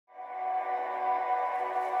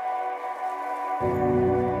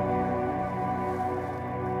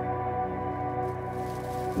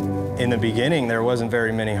In the beginning, there wasn't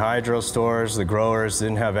very many hydro stores. The growers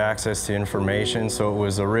didn't have access to information, so it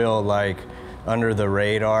was a real, like, under the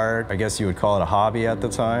radar, I guess you would call it a hobby at the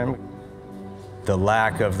time. The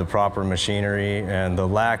lack of the proper machinery and the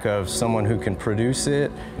lack of someone who can produce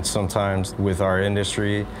it. Sometimes with our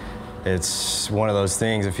industry, it's one of those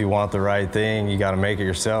things, if you want the right thing, you got to make it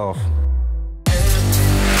yourself.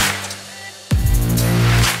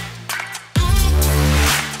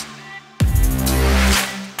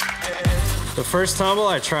 The first tumble,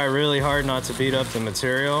 I try really hard not to beat up the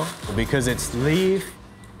material because it's leaf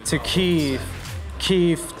to keef,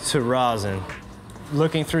 keef to rosin.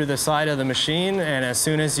 Looking through the side of the machine, and as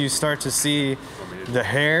soon as you start to see the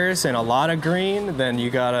hairs and a lot of green, then you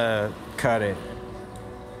gotta cut it.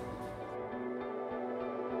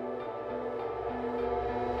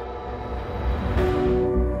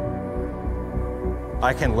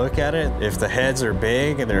 I can look at it. If the heads are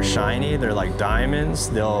big and they're shiny, they're like diamonds,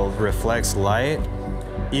 they'll reflect light.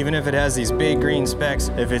 Even if it has these big green specks,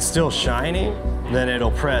 if it's still shiny, then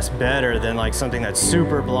it'll press better than like something that's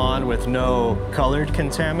super blonde with no colored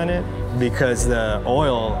contaminant, because the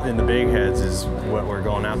oil in the big heads is what we're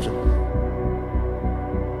going after.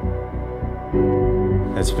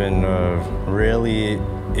 It's been a really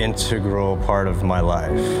integral part of my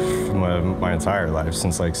life, my entire life,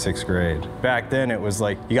 since like 6th grade. Back then it was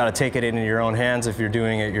like, you gotta take it into your own hands if you're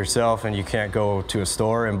doing it yourself, and you can't go to a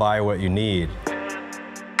store and buy what you need.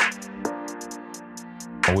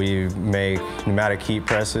 We make pneumatic heat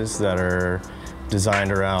presses that are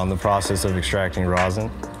designed around the process of extracting rosin.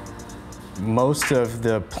 Most of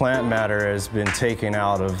the plant matter has been taken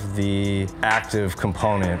out of the active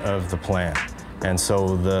component of the plant, and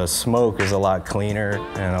so the smoke is a lot cleaner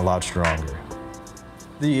and a lot stronger.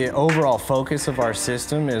 The overall focus of our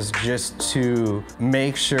system is just to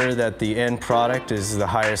make sure that the end product is the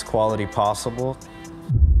highest quality possible.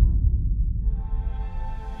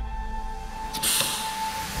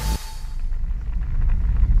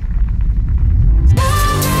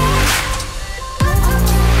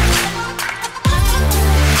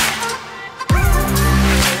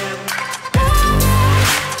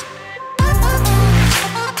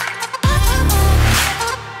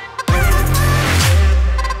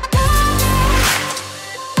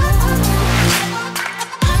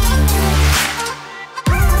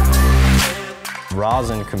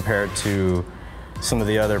 Rosin, compared to some of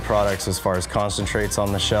the other products as far as concentrates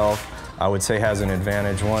on the shelf, I would say has an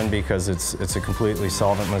advantage. One, because it's a completely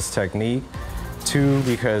solventless technique. Two,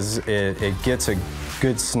 because it gets a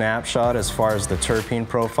good snapshot as far as the terpene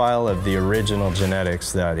profile of the original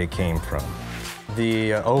genetics that it came from.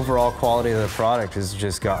 The overall quality of the product has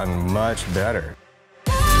just gotten much better.